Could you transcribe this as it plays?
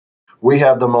we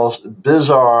have the most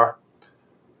bizarre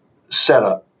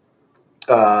setup.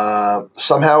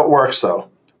 Somehow it works, though.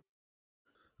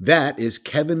 That is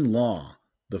Kevin Law,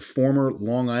 the former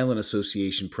Long Island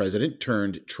Association president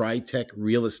turned TriTech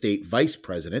Real Estate vice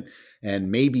president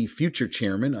and maybe future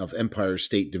chairman of Empire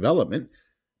State Development,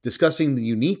 discussing the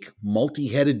unique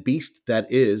multi-headed beast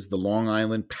that is the Long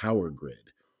Island Power Grid.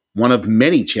 One of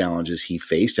many challenges he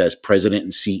faced as president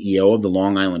and CEO of the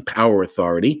Long Island Power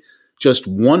Authority, just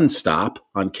one stop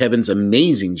on Kevin's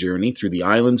amazing journey through the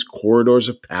island's corridors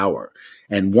of power,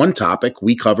 and one topic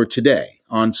we cover today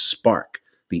on Spark,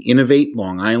 the Innovate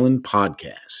Long Island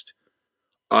podcast.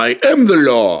 I am the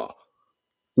law.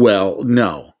 Well,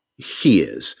 no, he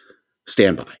is.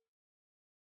 Stand by.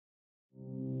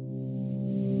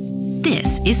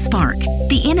 This is Spark,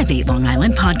 the Innovate Long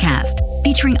Island podcast,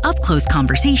 featuring up-close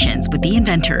conversations with the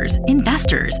inventors,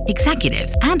 investors,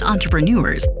 executives, and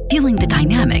entrepreneurs fueling the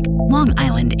dynamic Long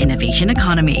Island innovation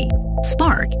economy.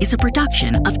 Spark is a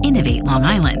production of Innovate Long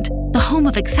Island, the home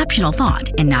of exceptional thought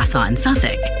in Nassau and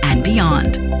Suffolk and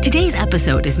beyond. Today's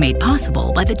episode is made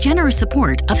possible by the generous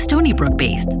support of Stony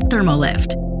Brook-based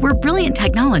Thermolift, where brilliant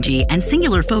technology and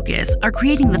singular focus are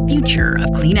creating the future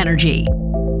of clean energy.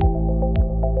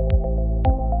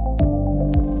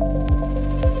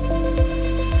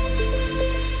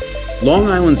 Long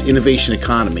Island's innovation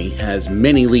economy has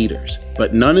many leaders,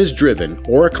 but none as driven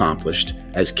or accomplished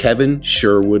as Kevin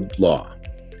Sherwood Law.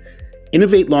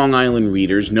 Innovate Long Island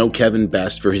readers know Kevin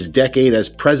best for his decade as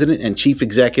president and chief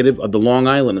executive of the Long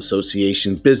Island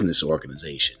Association Business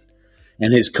Organization,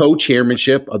 and his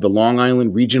co-chairmanship of the Long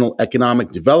Island Regional Economic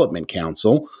Development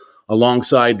Council,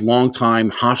 alongside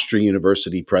longtime Hofstra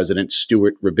University president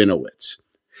Stuart Rabinowitz.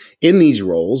 In these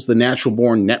roles, the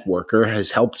natural-born networker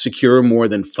has helped secure more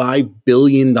than $5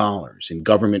 billion in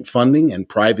government funding and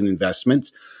private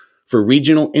investments for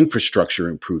regional infrastructure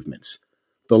improvements,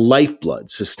 the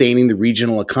lifeblood sustaining the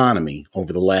regional economy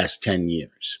over the last 10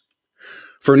 years.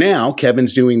 For now,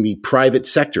 Kevin's doing the private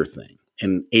sector thing.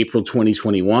 In April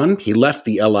 2021, he left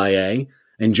the LIA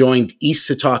and joined East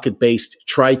Setauket-based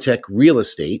TriTech Real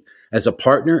Estate as a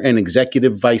partner and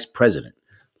executive vice president,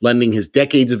 lending his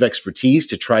decades of expertise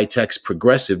to TriTech's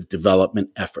progressive development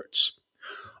efforts.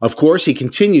 Of course, he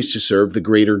continues to serve the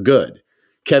greater good.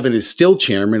 Kevin is still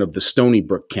chairman of the Stony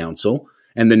Brook Council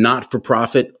and the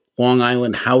not-for-profit Long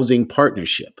Island Housing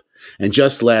Partnership, and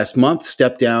just last month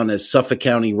stepped down as Suffolk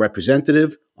County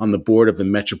representative on the board of the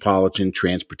Metropolitan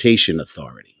Transportation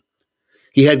Authority.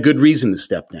 He had good reason to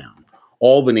step down.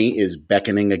 Albany is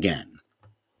beckoning again.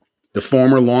 The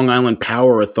former Long Island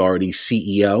Power Authority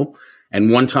CEO and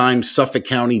one-time Suffolk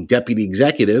County deputy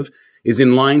executive is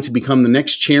in line to become the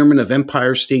next chairman of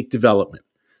Empire State Development,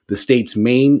 the state's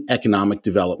main economic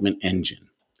development engine.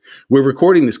 We're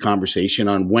recording this conversation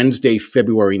on Wednesday,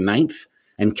 February 9th,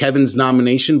 and Kevin's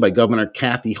nomination by Governor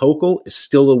Kathy Hochul is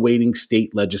still awaiting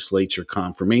state legislature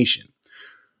confirmation.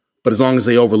 But as long as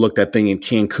they overlook that thing in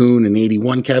Cancun in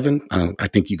 81, Kevin, I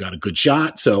think you got a good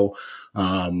shot, so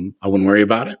I wouldn't worry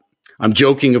about it. I'm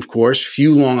joking, of course.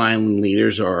 Few Long Island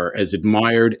leaders are as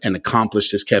admired and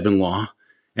accomplished as Kevin Law,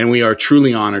 and we are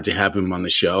truly honored to have him on the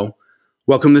show.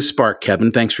 Welcome to Spark,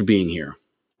 Kevin. Thanks for being here.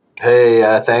 Hey,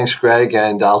 thanks, Greg.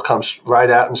 And I'll come right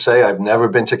out and say I've never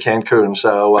been to Cancun.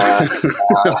 So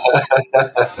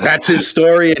that's his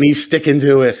story, and he's sticking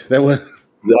to it.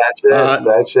 That's it.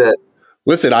 That's it.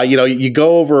 Listen, you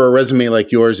go over a resume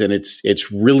like yours, and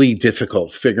it's really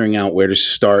difficult figuring out where to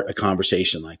start a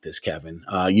conversation like this, Kevin.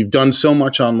 You've done so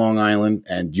much on Long Island,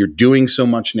 and you're doing so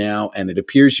much now, and it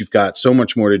appears you've got so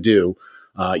much more to do.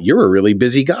 You're a really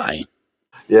busy guy.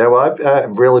 Yeah, well,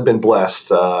 I've really been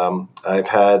blessed. I've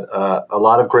had a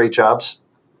lot of great jobs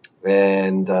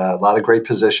and a lot of great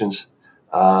positions,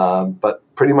 but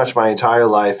pretty much my entire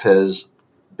life has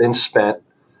been spent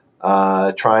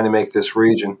trying to make this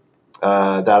region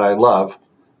that I love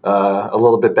a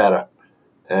little bit better.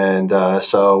 And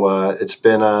so it's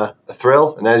been a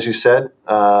thrill. And as you said,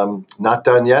 not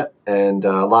done yet. And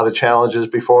a lot of challenges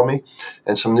before me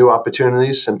and some new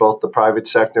opportunities in both the private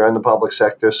sector and the public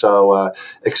sector. So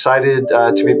excited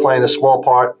to be playing a small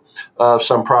part of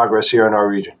some progress here in our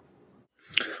region.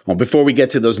 Well, before we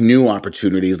get to those new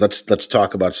opportunities, let's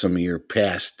talk about some of your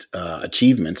past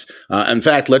achievements. In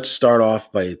fact, let's start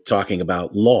off by talking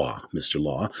about Law, Mr.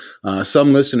 Law.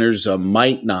 Some listeners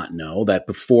might not know that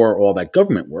before all that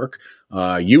government work,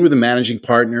 you were the managing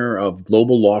partner of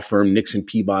global law firm Nixon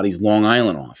Peabody's Long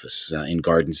Island office in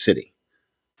Garden City.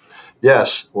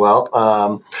 Yes. Well,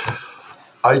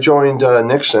 I joined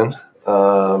Nixon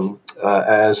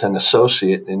as an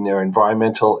associate in their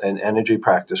environmental and energy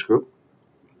practice group,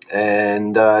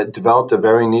 and developed a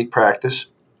very neat practice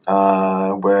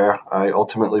where I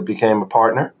ultimately became a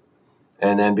partner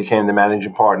and then became the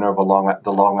managing partner of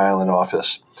the Long Island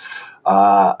office.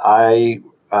 I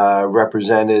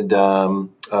represented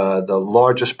the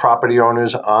largest property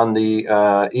owners on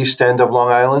the east end of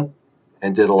Long Island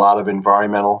and did a lot of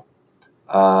environmental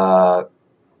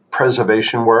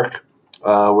preservation work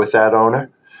with that owner,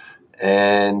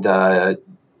 and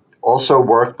also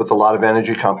worked with a lot of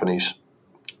energy companies,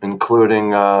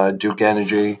 including Duke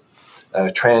Energy,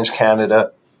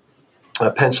 TransCanada,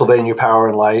 Pennsylvania Power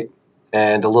and Light,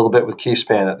 and a little bit with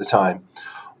Keyspan at the time,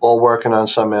 all working on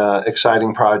some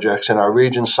exciting projects in our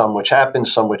region, some which happened,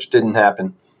 some which didn't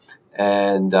happen,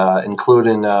 and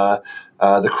including the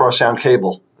Crosstown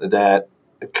Cable that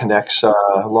connects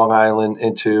Long Island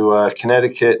into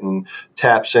Connecticut and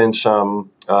taps in some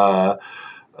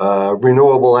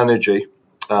renewable energy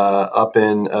up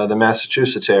in the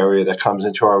Massachusetts area that comes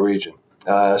into our region.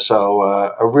 So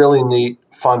a really neat,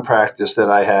 fun practice that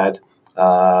I had,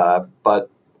 but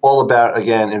all about,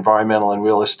 again, environmental and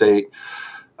real estate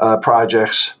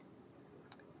projects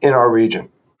in our region.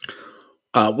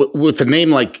 With a name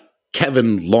like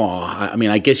Kevin Law, I mean,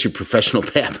 I guess your professional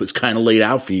path was kind of laid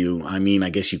out for you. I mean, I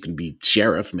guess you can be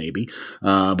sheriff maybe,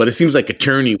 but it seems like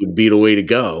attorney would be the way to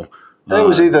go. It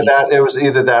was either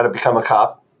that or become a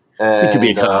cop. And, you could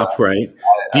be a cop, right?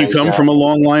 Do you come from a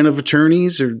long line of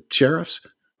attorneys or sheriffs?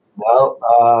 Well,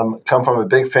 come from a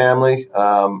big family.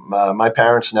 My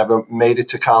parents never made it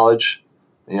to college.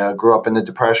 Grew up in the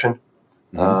Depression,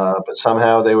 but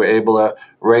somehow they were able to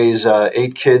raise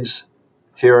 8 kids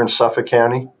here in Suffolk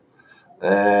County.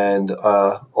 And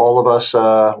all of us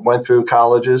went through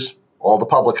colleges, all the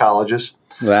public colleges.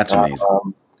 Well, that's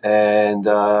amazing. And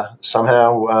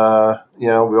somehow, we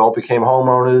all became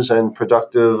homeowners and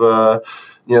productive,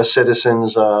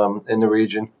 citizens in the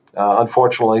region.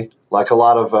 Unfortunately, like a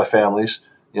lot of families,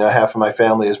 half of my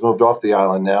family has moved off the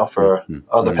island now for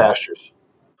other pastures.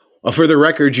 Well, for the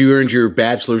record, you earned your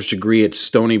bachelor's degree at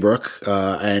Stony Brook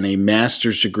and a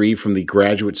master's degree from the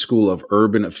Graduate School of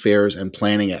Urban Affairs and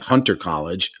Planning at Hunter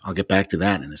College. I'll get back to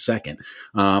that in a second.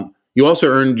 You also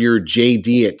earned your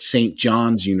JD at St.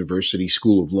 John's University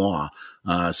School of Law.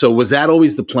 So was that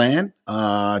always the plan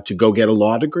to go get a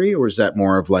law degree, or is that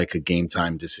more of like a game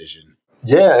time decision?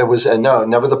 Yeah, it was. No,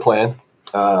 never the plan.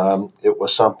 It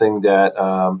was something that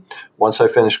once I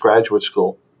finished graduate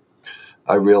school,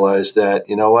 I realized that,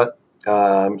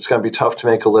 it's going to be tough to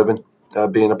make a living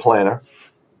being a planner.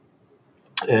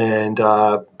 And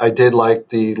I did like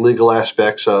the legal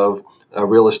aspects of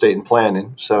real estate and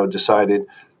planning, so decided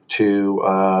to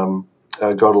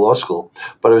go to law school.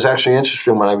 But it was actually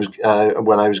interesting when I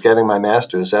was getting my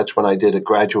master's. That's when I did a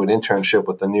graduate internship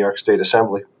with the New York State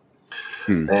Assembly,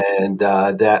 and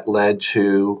that led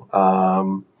to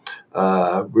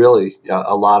really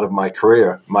a lot of my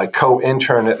career. My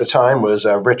co-intern at the time was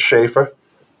Rich Schaefer,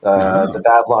 the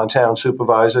Babylon Town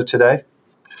supervisor today.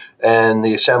 And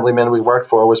the assemblyman we worked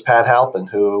for was Pat Halpin,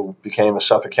 who became a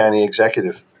Suffolk County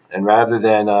executive. And rather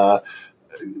than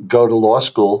go to law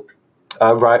school,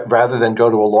 rather than go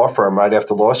to a law firm right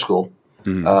after law school,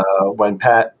 when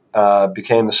Pat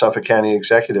became the Suffolk County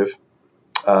executive,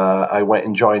 I went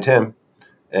and joined him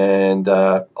and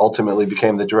ultimately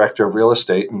became the director of real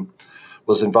estate and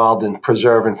was involved in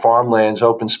preserving farmlands,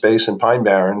 open space, and pine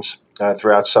barrens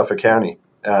throughout Suffolk County.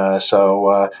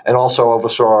 And also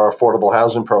oversaw our affordable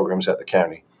housing programs at the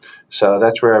county. So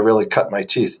that's where I really cut my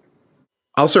teeth.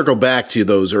 I'll circle back to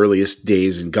those earliest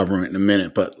days in government in a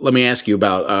minute, but let me ask you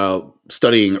about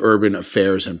studying urban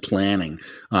affairs and planning.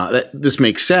 This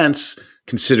makes sense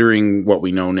considering what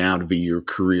we know now to be your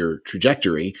career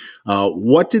trajectory.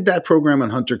 What did that program at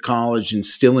Hunter College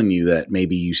instill in you that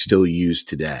maybe you still use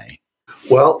today?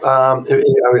 Well,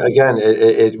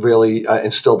 it really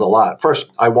instilled a lot.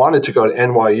 First, I wanted to go to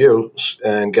NYU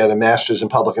and get a master's in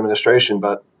public administration,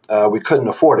 but we couldn't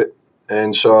afford it.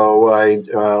 And so I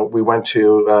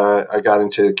got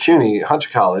into CUNY, Hunter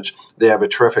College. They have a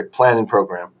terrific planning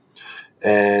program.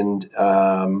 And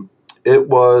it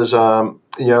was,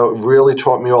 really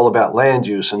taught me all about land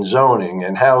use and zoning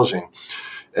and housing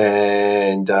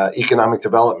and economic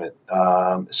development.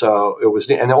 So it was,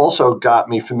 and it also got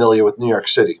me familiar with New York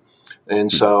City.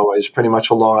 And so I was pretty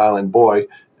much a Long Island boy.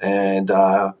 And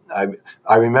I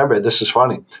remember, this is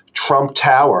funny, Trump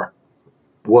Tower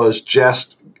was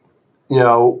just,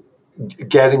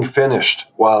 getting finished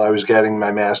while I was getting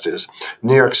my master's.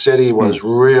 New York City was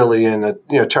really in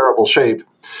a terrible shape.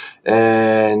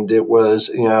 And it was,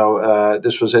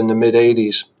 this was in the mid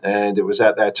 80s, and it was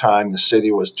at that time the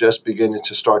city was just beginning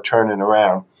to start turning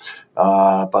around.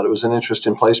 But it was an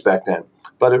interesting place back then.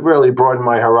 But it really broadened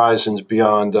my horizons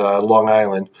beyond Long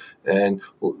Island and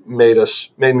made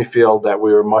me feel that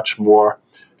we were much more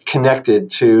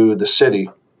connected to the city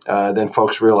than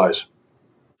folks realize.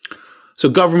 So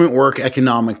government work,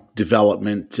 economic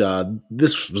development,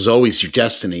 this was always your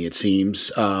destiny, it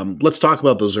seems. Let's talk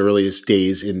about those earliest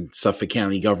days in Suffolk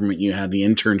County government. You had the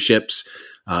internships.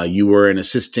 You were an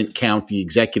assistant county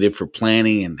executive for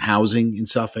planning and housing in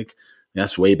Suffolk.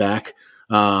 That's way back.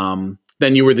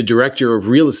 Then you were the director of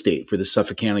real estate for the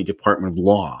Suffolk County Department of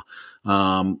Law.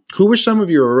 Who were some of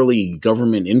your early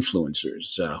government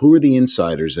influencers? Who were the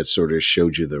insiders that sort of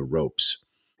showed you the ropes?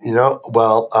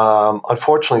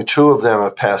 Unfortunately, two of them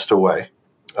have passed away,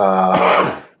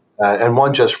 and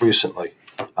one just recently.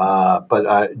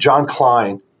 But John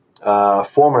Klein,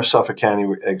 former Suffolk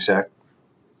County exec,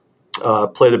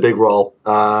 played a big role.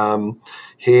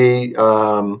 He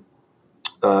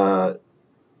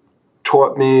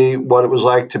taught me what it was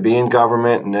like to be in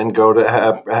government and then go to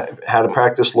how to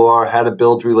practice law, how to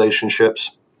build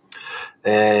relationships.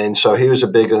 And so he was a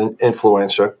big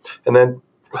influencer. And then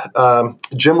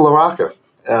Jim LaRocca,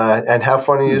 and how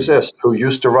funny is this, who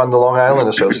used to run the Long Island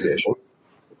Association.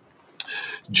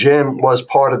 Jim was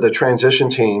part of the transition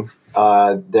team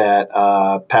that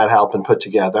Pat Halpin put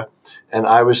together, and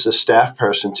I was the staff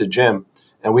person to Jim,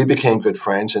 and we became good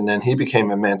friends, and then he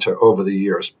became a mentor over the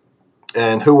years.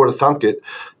 And who would have thunk it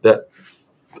that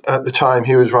at the time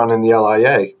he was running the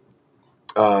LIA,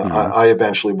 I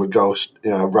eventually would go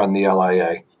run the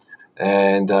LIA.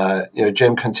 And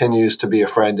Jim continues to be a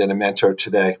friend and a mentor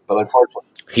today, but unfortunately,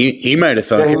 he might have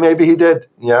thought. Yeah, maybe he did.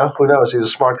 Yeah, who knows? He's a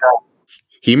smart guy.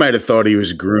 He might have thought he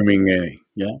was grooming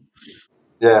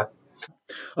Yeah.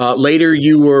 Later,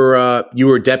 you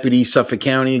were deputy Suffolk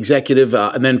County executive,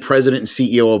 and then president and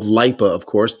CEO of LIPA, of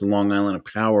course, the Long Island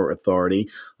Power Authority.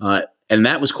 And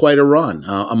that was quite a run.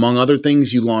 Among other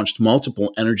things, you launched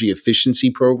multiple energy efficiency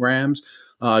programs.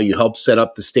 You helped set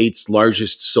up the state's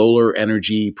largest solar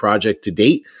energy project to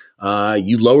date.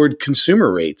 You lowered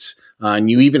consumer rates, and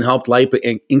you even helped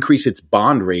LIPA increase its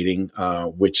bond rating,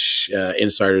 which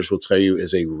insiders will tell you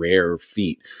is a rare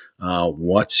feat.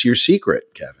 What's your secret,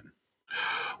 Kevin?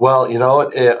 Well, it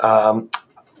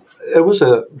was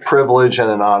a privilege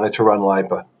and an honor to run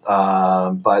LIPA,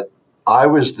 but I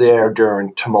was there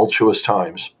during tumultuous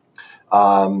times.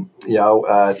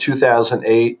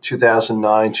 2008,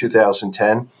 2009,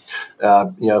 2010.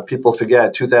 People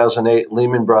forget 2008,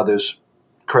 Lehman Brothers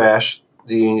crashed.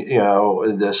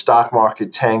 The stock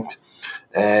market tanked,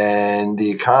 and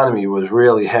the economy was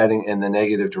really heading in the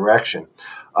negative direction.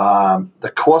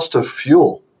 The cost of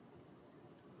fuel,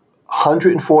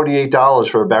 $148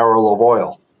 for a barrel of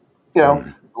oil.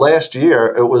 Last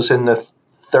year it was in the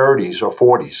 30s or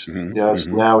 40s.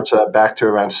 Now it's back to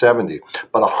around 70,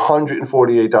 but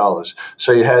 $148.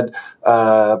 So you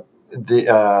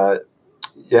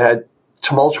had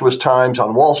tumultuous times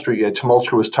on Wall Street. You had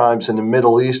tumultuous times in the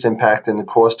Middle East, impacting the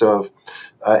cost of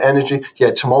energy. You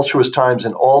had tumultuous times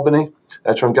in Albany.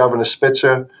 That's when Governor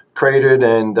Spitzer cratered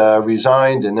and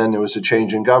resigned, and then there was a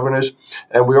change in governors.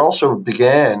 And we also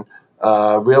began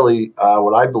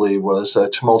what I believe was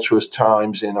tumultuous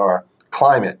times in our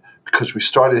climate, because we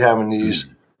started having these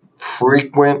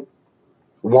frequent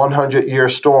 100-year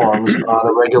storms on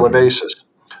a regular basis.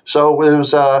 So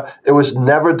it was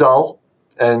never dull,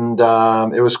 and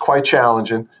it was quite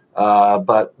challenging.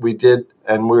 But we did,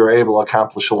 and we were able to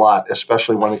accomplish a lot,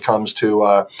 especially when it comes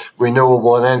to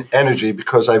renewable energy,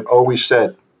 because I've always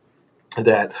said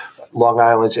that Long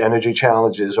Island's energy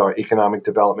challenges are economic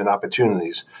development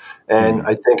opportunities. And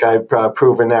I think I've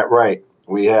proven that right.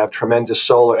 We have tremendous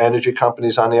solar energy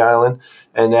companies on the island,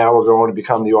 and now we're going to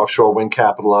become the offshore wind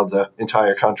capital of the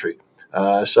entire country.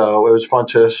 So it was fun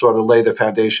to sort of lay the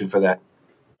foundation for that.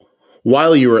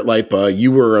 While you were at LIPA,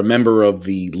 you were a member of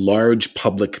the Large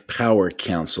Public Power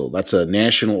Council. That's a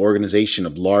national organization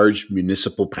of large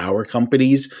municipal power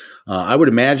companies. I would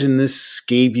imagine this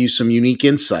gave you some unique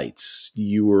insights.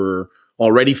 You were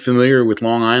already familiar with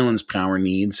Long Island's power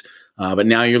needs, but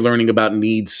now you're learning about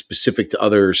needs specific to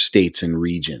other states and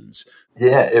regions.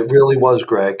 Yeah, it really was,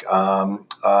 Greg,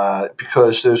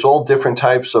 because there's all different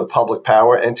types of public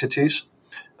power entities.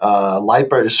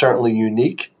 LIPA is certainly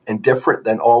unique and different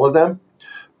than all of them,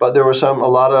 but there were a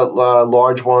lot of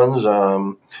large ones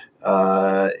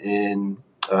in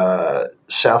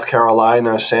South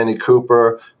Carolina, Santee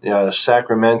Cooper,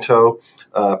 Sacramento,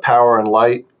 Power and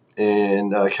Light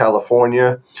in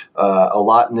California, a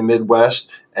lot in the Midwest.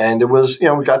 And it was,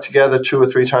 we got together 2 or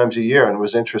 3 times a year, and it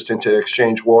was interesting to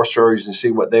exchange war stories and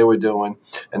see what they were doing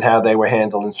and how they were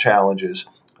handling challenges.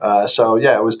 So,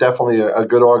 it was definitely a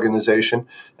good organization.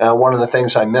 One of the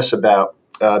things I miss about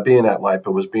being at LIPA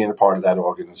was being a part of that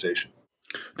organization.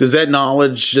 Does that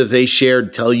knowledge that they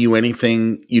shared tell you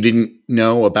anything you didn't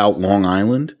know about Long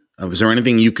Island? Was there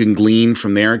anything you can glean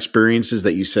from their experiences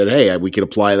that you said, hey, we could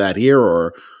apply that here?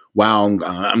 Or, wow,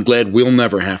 I'm glad we'll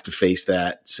never have to face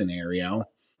that scenario?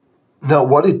 No,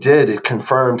 what it did, it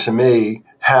confirmed to me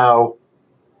how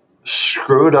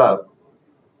screwed up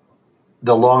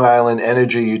the Long Island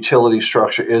energy utility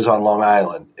structure is on Long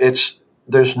Island.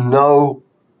 There's no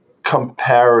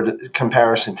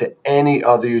comparison to any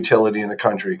other utility in the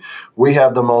country. We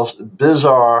have the most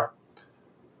bizarre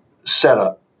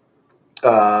setup.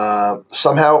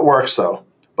 Somehow it works though,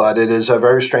 but it is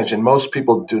very strange, and most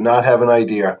people do not have an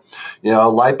idea.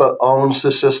 LIPA owns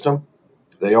the system.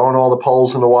 They own all the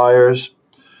poles and the wires.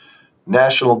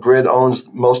 National Grid owns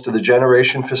most of the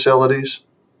generation facilities.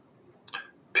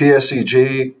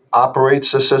 PSEG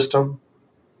operates the system.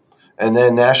 And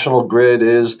then National Grid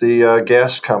is the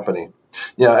gas company.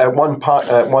 At one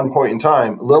point in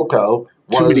time, LILCO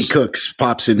was... Too many cooks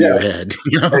pops into your head.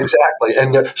 Exactly.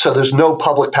 And so there's no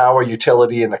public power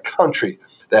utility in the country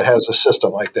that has a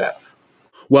system like that.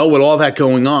 Well, with all that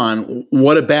going on,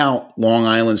 what about Long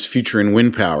Island's future in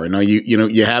wind power? Now,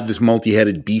 you have this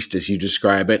multi-headed beast as you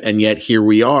describe it, and yet here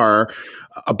we are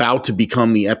about to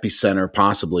become the epicenter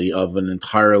possibly of an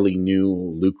entirely new,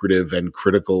 lucrative, and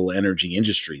critical energy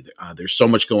industry. There's so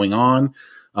much going on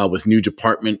with new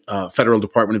Federal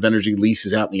Department of Energy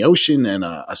leases out in the ocean and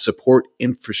a support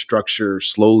infrastructure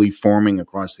slowly forming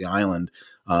across the island.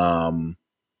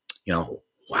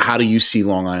 How do you see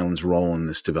Long Island's role in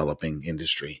this developing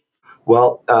industry?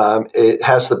 Well, it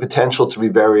has the potential to be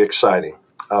very exciting.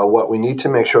 What we need to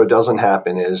make sure doesn't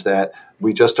happen is that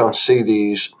we just don't see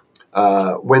these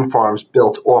wind farms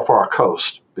built off our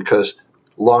coast, because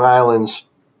Long Island's,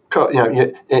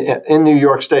 in New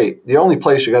York State, the only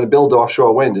place you got to build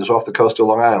offshore wind is off the coast of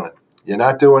Long Island. You're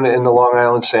not doing it in the Long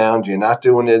Island Sound. You're not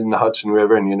doing it in the Hudson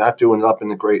River, and you're not doing it up in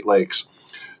the Great Lakes.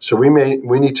 So we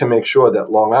need to make sure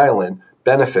that Long Island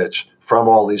benefits from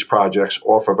all these projects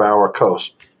off of our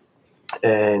coast.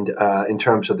 And in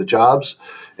terms of the jobs,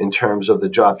 in terms of the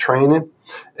job training,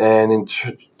 and in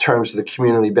terms of the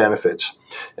community benefits.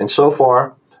 And so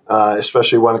far,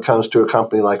 especially when it comes to a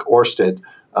company like Ørsted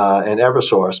and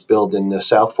Eversource building the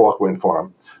South Fork Wind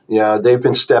Farm, they've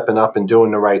been stepping up and doing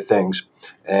the right things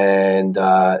and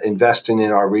investing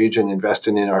in our region,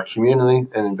 investing in our community,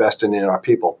 and investing in our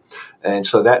people. And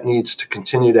so that needs to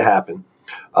continue to happen.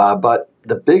 But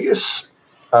the biggest,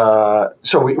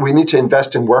 so we need to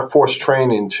invest in workforce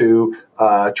training to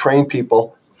train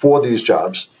people for these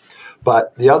jobs.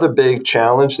 But the other big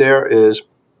challenge there is,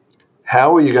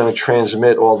 how are you going to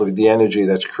transmit all of the energy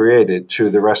that's created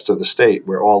to the rest of the state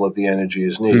where all of the energy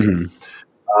is needed?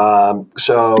 Mm-hmm.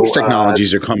 These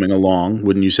technologies are coming along,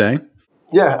 wouldn't you say?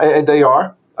 Yeah, they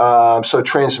are. So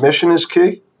transmission is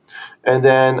key. And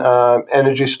then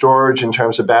energy storage in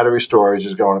terms of battery storage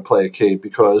is going to play a key,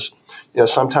 because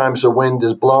sometimes the wind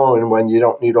is blowing when you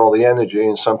don't need all the energy,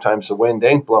 and sometimes the wind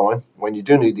ain't blowing when you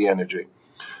do need the energy.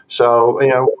 So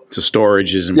so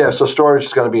storage is important. Yeah, so storage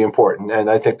is going to be important, and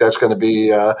I think that's going to be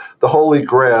the holy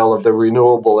grail of the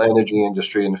renewable energy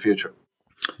industry in the future.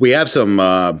 We have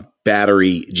some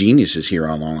battery geniuses here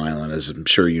on Long Island, as I'm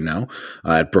sure you know,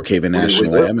 at Brookhaven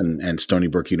National Lab and Stony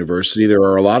Brook University. There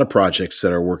are a lot of projects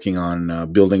that are working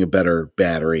on building a better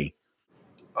battery.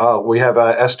 We have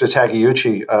Esther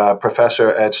Taguiucci,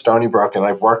 professor at Stony Brook, and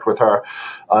I've worked with her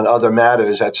on other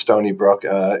matters at Stony Brook.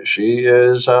 She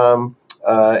is in a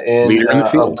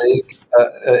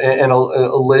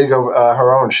league of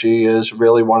her own. She is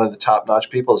really one of the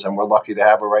top-notch people, and we're lucky to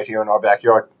have her right here in our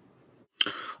backyard.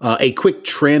 A quick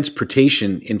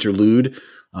transportation interlude.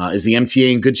 Is the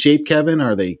MTA in good shape, Kevin?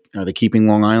 Are they keeping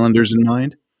Long Islanders in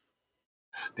mind?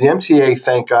 The MTA,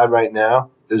 thank God, right now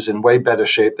is in way better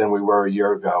shape than we were a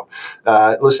year ago.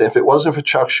 Listen, if it wasn't for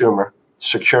Chuck Schumer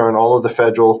securing all of the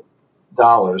federal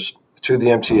dollars to the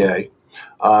MTA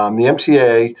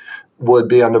would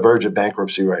be on the verge of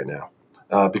bankruptcy right now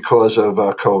because of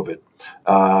COVID.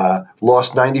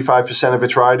 Lost 95% of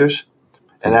its riders.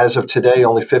 And as of today,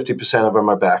 only 50% of them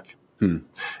are back.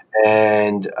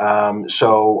 And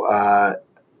so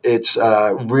it's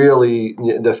really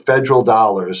the federal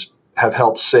dollars have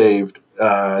helped save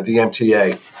the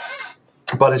MTA.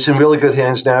 But it's in really good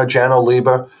hands now. Jan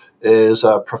Oliva is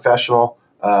a professional,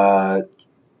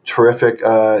 terrific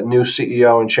new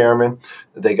CEO and chairman.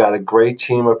 They got a great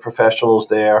team of professionals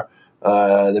there.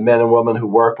 The men and women who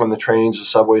work on the trains, the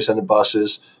subways, and the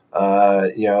buses.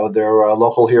 They're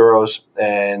local heroes,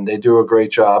 and they do a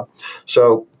great job.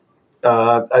 So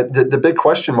the big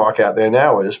question mark out there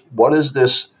now is, what is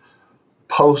this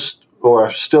post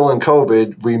or still in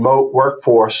COVID remote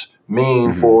workforce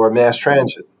mean for mass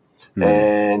transit?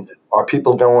 And are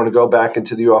people going to go back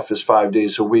into the office 5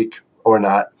 days a week or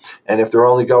not? And if they're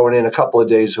only going in a couple of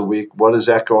days a week, what is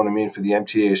that going to mean for the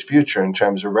MTA's future in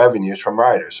terms of revenues from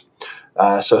riders?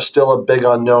 So still a big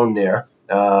unknown there,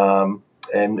 and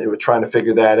we're trying to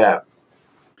figure that out.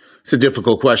 It's a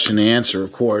difficult question to answer,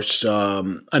 of course.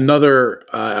 Another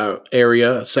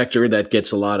area, sector that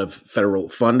gets a lot of federal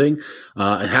funding,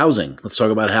 housing. Let's talk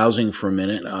about housing for a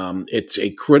minute. It's a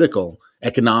critical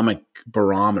economic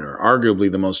barometer.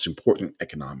 Arguably the most important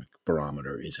economic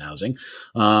barometer is housing.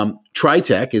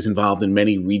 TriTech is involved in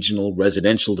many regional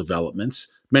residential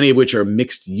developments, many of which are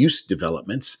mixed-use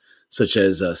developments, such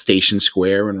as Station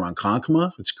Square in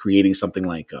Ronkonkoma. It's creating something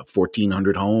like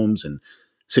 1,400 homes and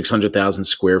 600,000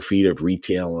 square feet of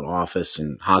retail and office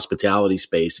and hospitality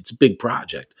space. It's a big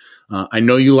project. I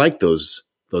know you like those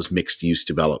mixed-use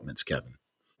developments, Kevin.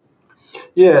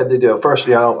 Yeah, they do. First,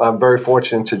 I'm very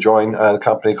fortunate to join a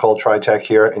company called TriTech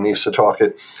here in East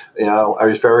Setauket. I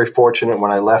was very fortunate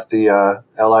when I left the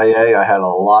LIA. I had a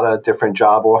lot of different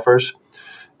job offers,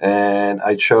 and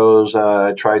I chose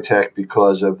TriTech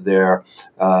because of their,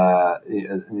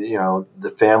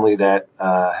 the family that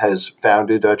has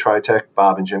founded TriTech,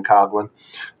 Bob and Jim Coughlin,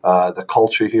 the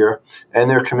culture here, and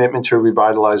their commitment to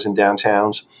revitalizing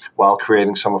downtowns while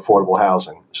creating some affordable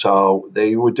housing. So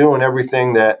they were doing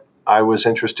everything that I was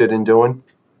interested in doing,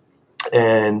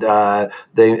 and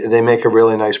they make a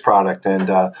really nice product, and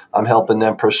I'm helping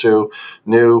them pursue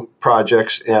new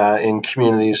projects in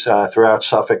communities throughout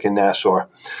Suffolk and Nassau,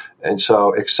 and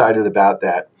so excited about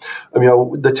that.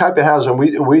 The type of housing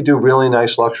we do really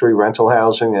nice luxury rental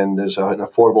housing, and there's an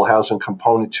affordable housing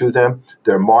component to them.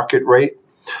 They're market rate.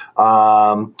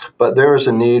 But there is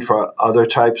a need for other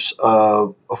types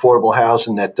of affordable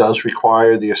housing that does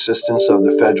require the assistance of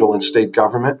the federal and state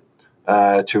government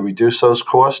to reduce those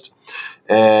costs.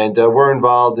 And we're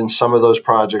involved in some of those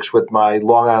projects with my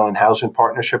Long Island Housing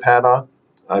Partnership hat on.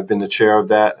 I've been the chair of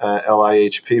that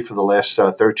LIHP for the last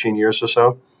 13 years or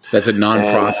so. That's a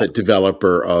nonprofit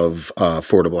developer of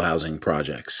affordable housing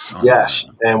projects. Yes,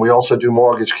 and we also do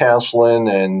mortgage counseling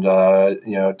and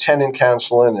tenant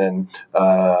counseling and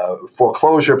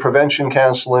foreclosure prevention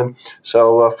counseling.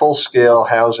 So a full-scale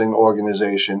housing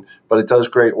organization, but it does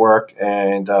great work,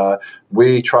 and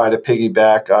we try to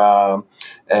piggyback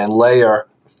and layer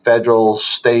federal,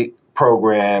 state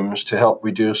programs to help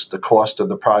reduce the cost of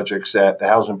the projects that the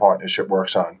Housing Partnership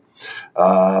works on.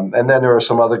 And then there are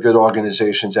some other good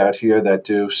organizations out here that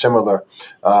do similar,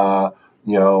 100%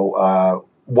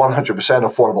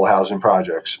 affordable housing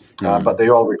projects, but they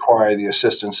all require the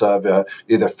assistance of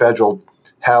either federal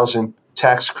housing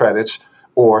tax credits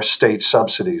or state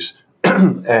subsidies.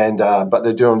 But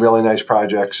they're doing really nice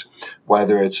projects,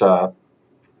 whether it's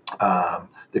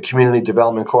the Community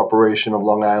Development Corporation of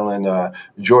Long Island,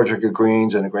 Georgia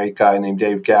Greens, and a great guy named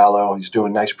Dave Gallo. He's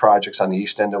doing nice projects on the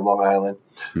east end of Long Island.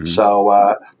 Mm-hmm.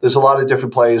 So there's a lot of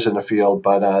different players in the field,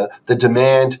 but the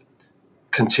demand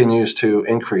continues to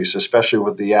increase, especially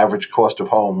with the average cost of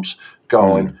homes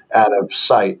going out of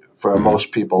sight for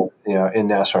most people in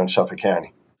Nassau and Suffolk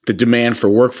County. The demand for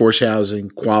workforce housing,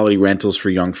 quality rentals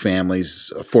for young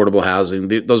families, affordable housing,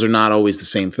 those are not always the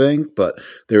same thing, but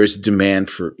there is demand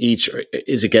for each.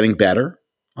 Is it getting better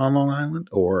on Long Island?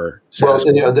 Or a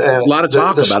lot of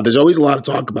talk about it. There's always a lot of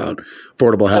talk about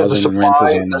affordable housing and rentals.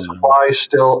 The supply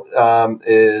still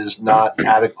is not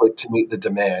adequate to meet the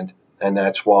demand, and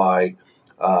that's why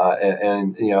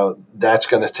that's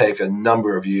going to take a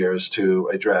number of years to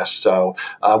address. So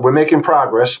we're making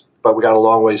progress, but we got a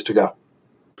long ways to go.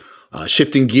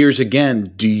 Shifting gears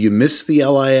again, do you miss the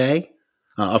LIA?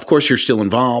 Of course, you're still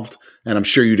involved, and I'm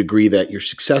sure you'd agree that your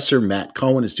successor, Matt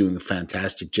Cohen, is doing a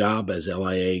fantastic job as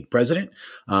LIA president.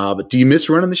 But do you miss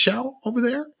running the show over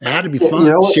there? It had to be fun,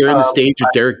 sharing the stage with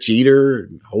Derek Jeter,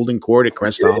 holding court at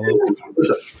Crest Hollow.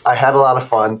 I had a lot of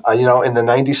fun. In the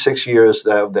 96 years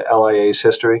of the LIA's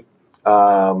history,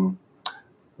 the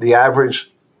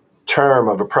average term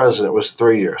of a president was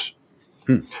 3 years.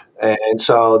 And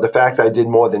so the fact I did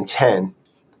more than 10,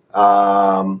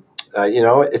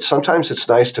 sometimes it's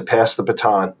nice to pass the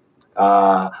baton.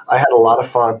 I had a lot of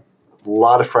fun, a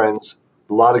lot of friends,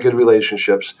 a lot of good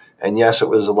relationships. And yes, it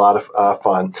was a lot of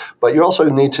fun. But you also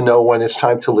need to know when it's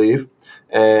time to leave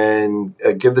and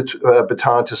give the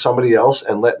baton to somebody else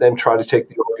and let them try to take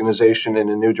the organization in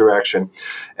a new direction.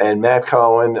 And Matt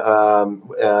Cohen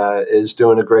is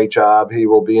doing a great job. He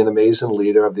will be an amazing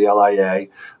leader of the LIA.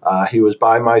 He was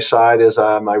by my side as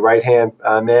my right-hand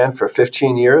man for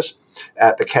 15 years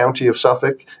at the County of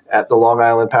Suffolk, at the Long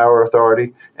Island Power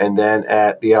Authority, and then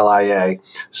at the LIA.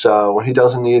 So he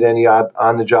doesn't need any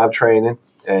on-the-job training.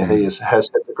 and he has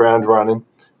hit the ground running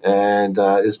and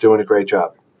is doing a great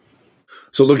job.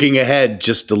 So looking ahead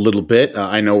just a little bit,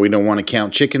 I know we don't want to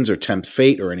count chickens or tempt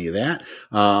fate or any of that,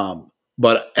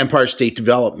 but Empire State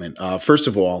Development, first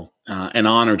of all, an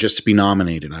honor just to be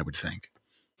nominated, I would think.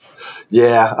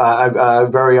 Yeah,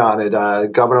 I'm very honored.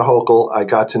 Governor Hochul, I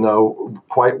got to know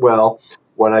quite well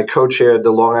when I co-chaired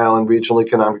the Long Island Regional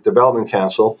Economic Development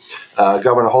Council.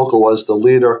 Governor Hochul was the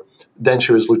leader. Then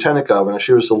she was lieutenant governor.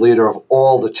 She was the leader of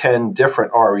all the 10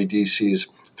 different REDCs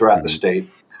throughout the state.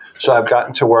 So I've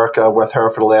gotten to work with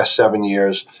her for the last 7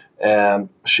 years, and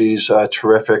she's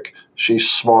terrific. She's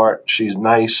smart. She's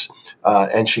nice,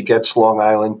 and she gets Long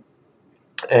Island.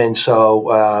 And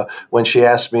so when she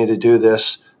asked me to do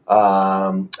this,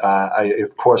 I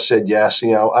of course said yes.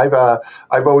 You know,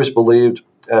 I've always believed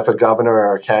if a governor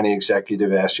or a county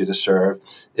executive asks you to serve,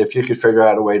 if you could figure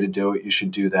out a way to do it, you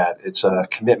should do that. It's a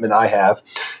commitment I have,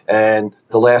 and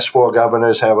the last 4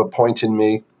 governors have appointed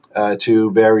me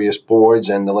to various boards,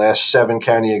 and the last 7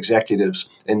 county executives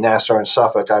in Nassau and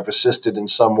Suffolk I've assisted in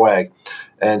some way,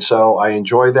 and so I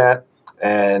enjoy that.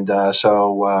 And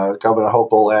so Governor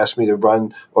Hochul asked me to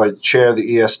run or chair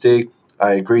the ESD.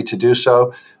 I agreed to do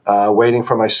so, waiting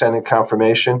for my Senate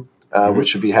confirmation, which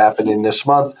should be happening this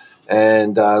month,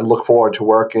 and look forward to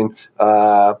working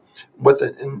with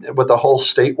a whole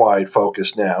statewide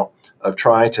focus now of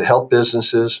trying to help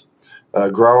businesses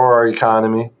grow our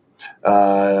economy,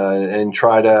 and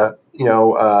try to,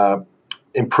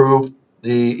 improve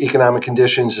the economic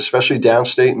conditions, especially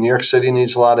downstate. New York City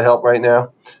needs a lot of help right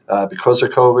now because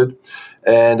of COVID.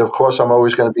 And of course, I'm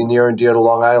always going to be near and dear to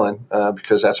Long Island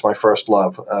because that's my first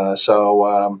love.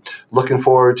 So looking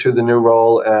forward to the new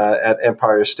role at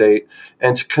Empire State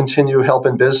and to continue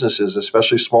helping businesses,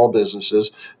 especially small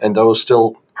businesses and those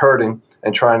still hurting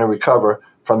and trying to recover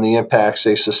from the impacts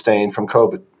they sustained from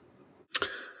COVID.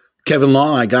 Kevin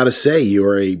Law, I got to say, you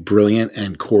are a brilliant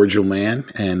and cordial man,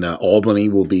 and Albany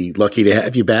will be lucky to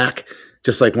have you back,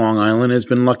 just like Long Island has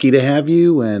been lucky to have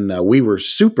you, and we were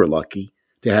super lucky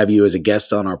to have you as a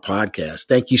guest on our podcast.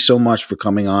 Thank you so much for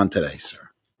coming on today, sir.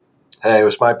 Hey, it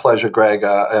was my pleasure, Greg.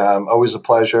 Always a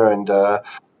pleasure, and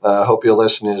hope your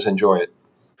listeners enjoy it.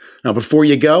 Now, before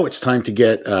you go, it's time to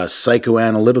get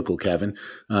psychoanalytical, Kevin.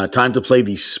 Time to play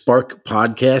the Spark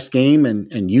podcast game,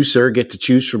 and you, sir, get to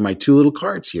choose from my 2 little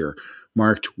cards here,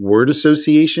 marked word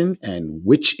association and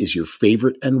which is your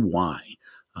favorite and why.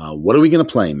 What are we going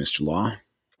to play, Mr. Law?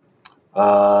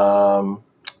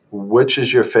 Which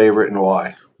is your favorite and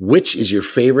why? Which is your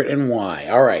favorite and why?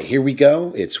 All right, here we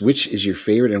go. It's which is your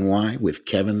favorite and why with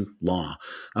Kevin Law.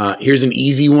 Here's an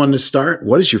easy one to start.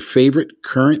 What is your favorite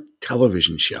current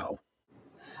television show?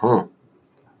 I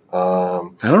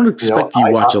don't expect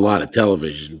you watch a lot of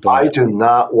television. But I do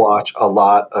not watch a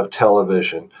lot of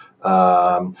television.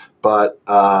 But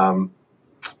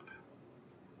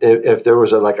if there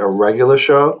was a regular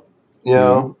show,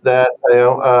 that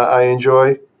I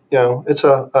enjoy, it's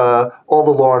all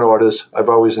the Law and Orders. I've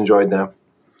always enjoyed them.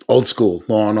 Old school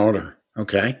Law and Order.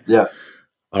 Okay. Yeah.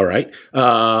 All right.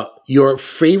 Your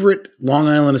favorite Long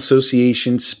Island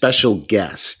Association special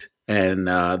guest. And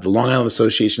the Long Island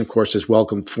Association, of course, has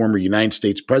welcomed former United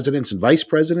States presidents and vice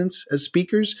presidents as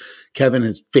speakers. Kevin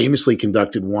has famously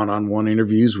conducted one-on-one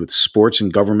interviews with sports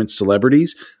and government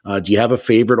celebrities. Do you have a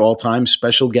favorite all-time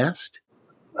special guest?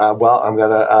 Well, I'm going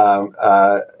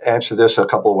to answer this a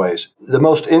couple of ways.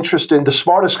 The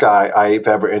smartest guy I've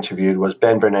ever interviewed was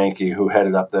Ben Bernanke, who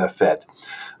headed up the Fed.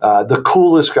 The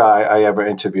coolest guy I ever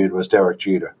interviewed was Derek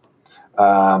Jeter.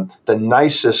 The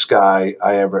nicest guy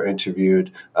I ever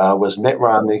interviewed was Mitt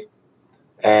Romney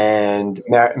and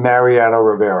Mariano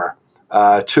Rivera,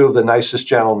 2 of the nicest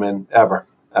gentlemen ever.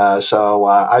 So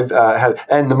I've had,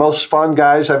 and the most fun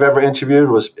guys I've ever interviewed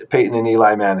was Peyton and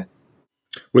Eli Manning.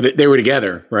 They were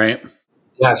together, right?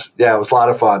 Yes, yeah, it was a lot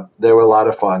of fun. They were a lot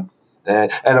of fun,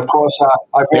 and of course,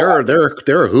 they're a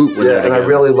hoot. Yeah, and I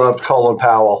really loved Colin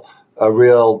Powell. A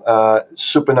real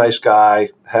super nice guy.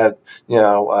 Had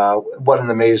what an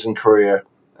amazing career.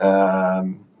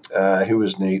 He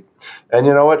was neat. And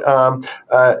you know what?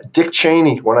 Dick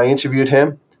Cheney, when I interviewed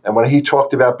him, and when he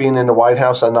talked about being in the White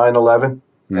House on 9/11,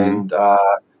 and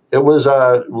it was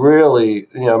really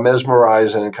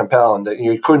mesmerizing and compelling that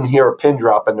you couldn't hear a pin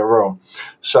drop in the room.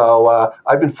 So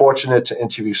I've been fortunate to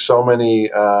interview so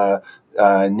many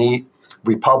neat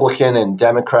Republican and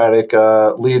Democratic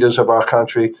leaders of our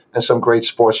country, and some great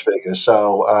sports figures.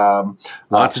 So I'll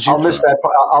miss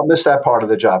that part of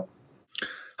the job.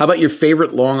 How about your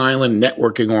favorite Long Island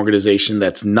networking organization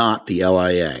that's not the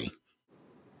LIA?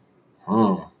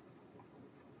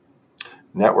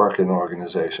 Networking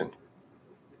organization.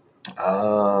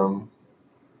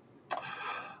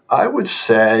 I would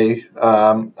say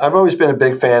I've always been a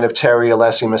big fan of Terry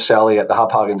Alessi Maselli at the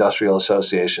Hop Hog Industrial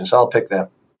Association, so I'll pick them.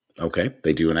 Okay,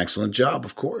 they do an excellent job,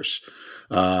 of course.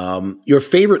 Your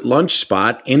favorite lunch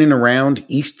spot in and around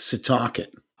East Setauket?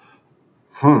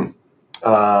 There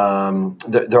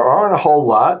aren't a whole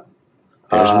lot.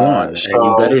 There's one, and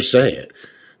you better say it.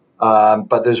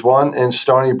 But there's one in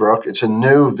Stony Brook. It's a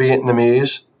new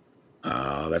Vietnamese.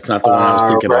 That's not the one I was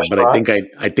thinking of, but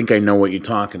I think I know what you're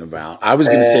talking about. I was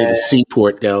going to say the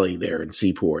Seaport Deli there in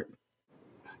Seaport.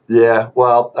 Yeah,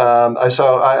 well, I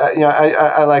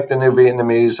like the new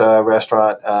Vietnamese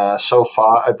restaurant, So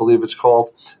Pha, I believe it's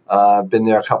called. Been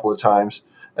there a couple of times.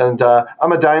 And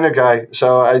I'm a diner guy,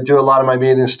 so I do a lot of my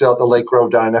meetings still at the Lake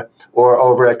Grove Diner or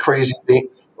over at Crazy Bean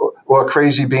or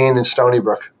Crazy Bean in Stony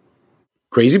Brook.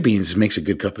 Crazy Beans makes a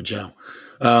good cup of joe.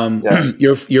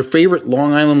 Yes. Your favorite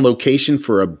Long Island location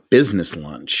for a business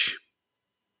lunch?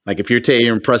 Like if you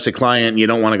impress a client and you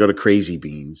don't want to go to Crazy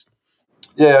Beans.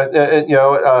 Yeah,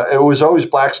 it was always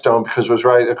Blackstone because it was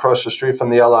right across the street from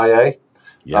the LIA.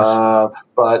 Yes.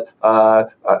 But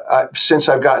since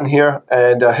I've gotten here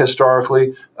and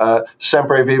historically,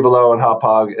 Sempre Vivolo and Hop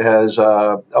Hog has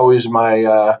always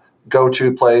my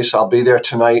go-to place. I'll be there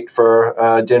tonight for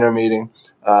a dinner meeting.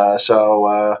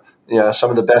 Some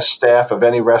of the best staff of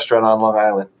any restaurant on Long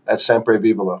Island at Sempre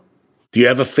Vivolo. Do you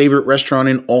have a favorite restaurant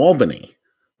in Albany?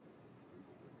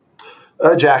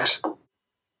 Jack's.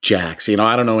 Jack's.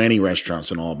 I don't know any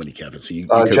restaurants in Albany, Kevin. So you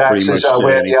could Jack's pretty much is say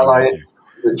where the LIA.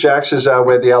 Jack's is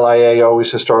where the LIA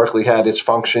always historically had its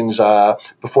functions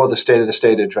before the State of the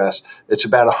State address. It's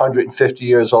about 150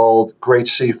 years old. Great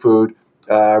seafood,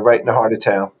 right in the heart of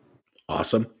town.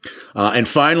 Awesome. And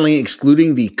finally,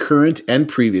 excluding the current and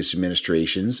previous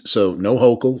administrations, so no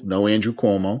Hochul, no Andrew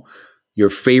Cuomo,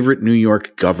 your favorite New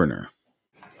York governor?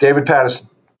 David Paterson.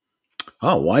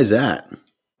 Oh, why is that?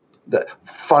 The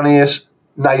funniest,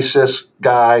 nicest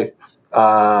guy.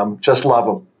 Just love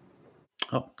him.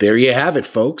 Oh, there you have it,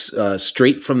 folks.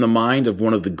 Straight from the mind of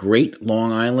one of the great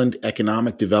Long Island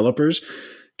economic developers.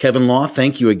 Kevin Law,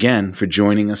 thank you again for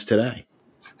joining us today.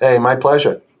 Hey, my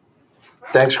pleasure.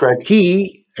 Thanks, Greg.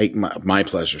 My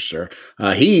pleasure, sir.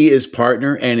 He is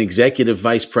partner and executive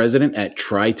vice president at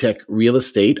TriTech Real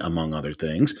Estate, among other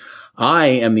things. I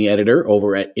am the editor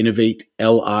over at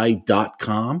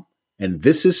InnovateLI.com, and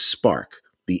this is Spark,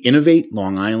 the Innovate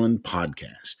Long Island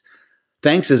podcast.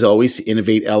 Thanks, as always, to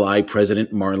Innovate LI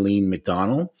President Marlene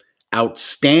McDonald,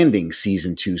 outstanding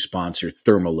Season 2 sponsor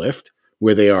Thermolift,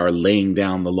 where they are laying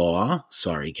down the law,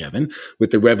 sorry, Kevin, with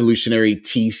the revolutionary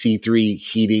TC3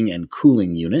 heating and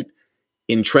cooling unit,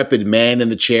 intrepid man in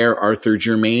the chair Arthur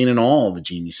Germain and all the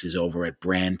geniuses over at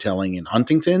Brand Telling in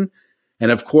Huntington,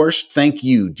 and of course, thank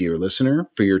you, dear listener,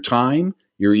 for your time,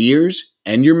 your ears,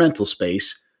 and your mental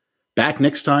space. Back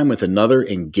next time with another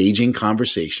engaging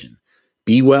conversation.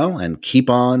 Be well and keep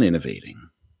on innovating.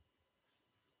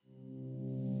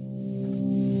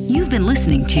 You've been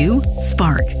listening to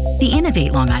Spark, the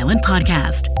Innovate Long Island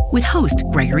podcast, with host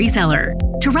Gregory Zeller.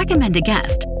 To recommend a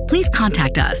guest, please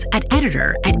contact us at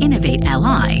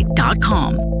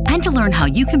editor@innovateli.com. And to learn how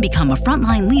you can become a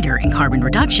frontline leader in carbon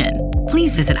reduction,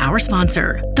 please visit our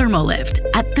sponsor, Thermolift,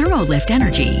 at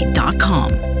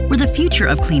thermoliftenergy.com, where the future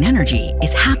of clean energy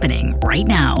is happening right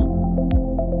now.